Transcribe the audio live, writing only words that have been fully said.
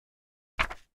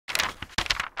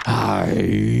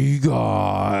Hey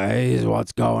guys,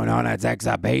 what's going on? It's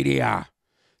Exerpedia.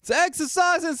 It's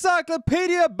Exercise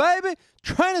Encyclopedia, baby.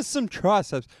 Training some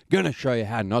triceps. Gonna show you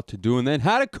how not to do and then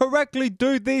how to correctly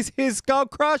do these here skull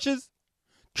crushes.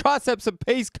 Triceps a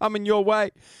piece coming your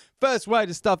way. First way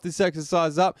to stuff this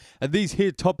exercise up are these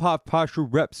here top half partial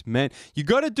reps, man. You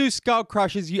got to do skull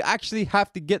crushes. You actually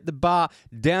have to get the bar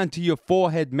down to your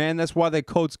forehead, man. That's why they're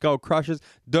called skull crushes.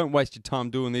 Don't waste your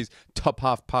time doing these top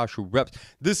half partial reps.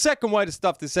 The second way to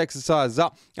stuff this exercise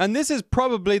up, and this is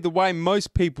probably the way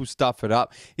most people stuff it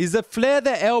up, is to flare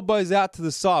their elbows out to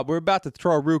the side. We're about to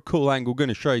throw a real cool angle. Going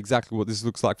to show you exactly what this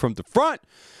looks like from the front.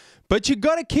 But you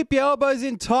got to keep your elbows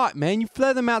in tight, man. You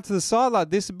flare them out to the side like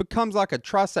this, it becomes like a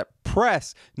tricep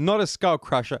press, not a skull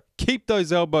crusher. Keep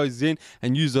those elbows in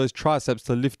and use those triceps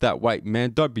to lift that weight,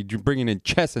 man. Don't be bringing in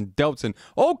chest and delts and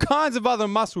all kinds of other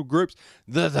muscle groups.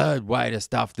 The third way to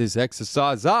stuff this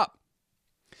exercise up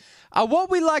are what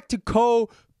we like to call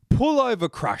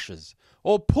pullover crushes,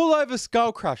 or pullover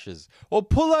skull crushes, or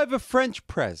pullover French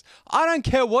press. I don't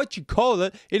care what you call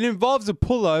it, it involves a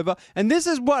pullover, and this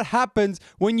is what happens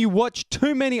when you watch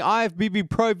too many IFBB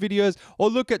Pro videos or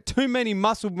look at too many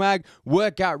Muscle Mag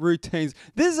workout routines.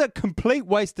 This is a complete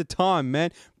waste of time, man.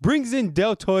 Brings in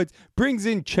deltoids, brings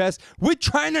in chest. We're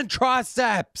training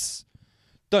triceps.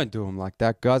 Don't do them like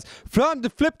that, guys. Time to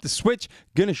flip the switch.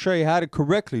 Gonna show you how to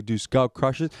correctly do skull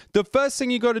crushes. The first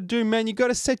thing you gotta do, man, you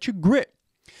gotta set your grip.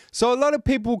 So a lot of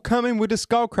people come in with the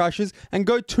skull crushes and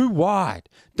go too wide.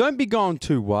 Don't be going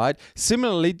too wide.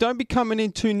 Similarly, don't be coming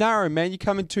in too narrow, man. You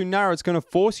come in too narrow, it's going to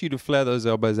force you to flare those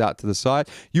elbows out to the side.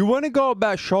 You want to go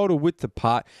about shoulder width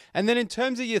apart. And then in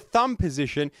terms of your thumb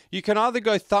position, you can either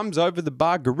go thumbs over the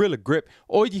bar, gorilla grip,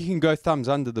 or you can go thumbs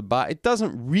under the bar. It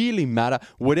doesn't really matter,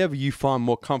 whatever you find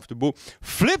more comfortable.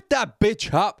 Flip that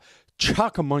bitch up.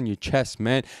 Chuck them on your chest,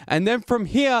 man. And then from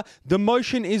here, the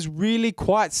motion is really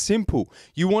quite simple.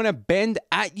 You want to bend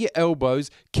at your elbows,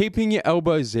 keeping your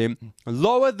elbows in.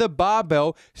 Lower the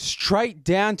barbell straight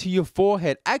down to your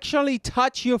forehead. Actually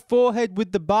touch your forehead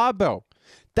with the barbell.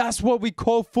 That's what we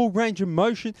call full range of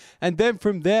motion. And then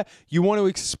from there, you want to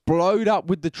explode up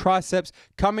with the triceps,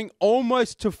 coming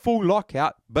almost to full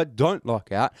lockout, but don't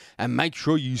lock out. And make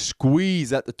sure you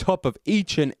squeeze at the top of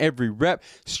each and every rep.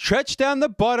 Stretch down the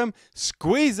bottom,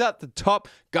 squeeze at the top.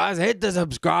 Guys, hit the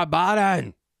subscribe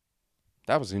button.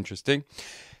 That was interesting.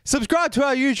 Subscribe to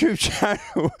our YouTube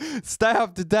channel. Stay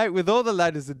up to date with all the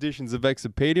latest editions of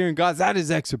Exerpedia. And guys, that is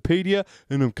Exerpedia.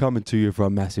 And I'm coming to you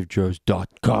from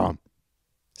MassiveJoes.com.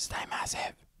 Stay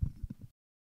massive.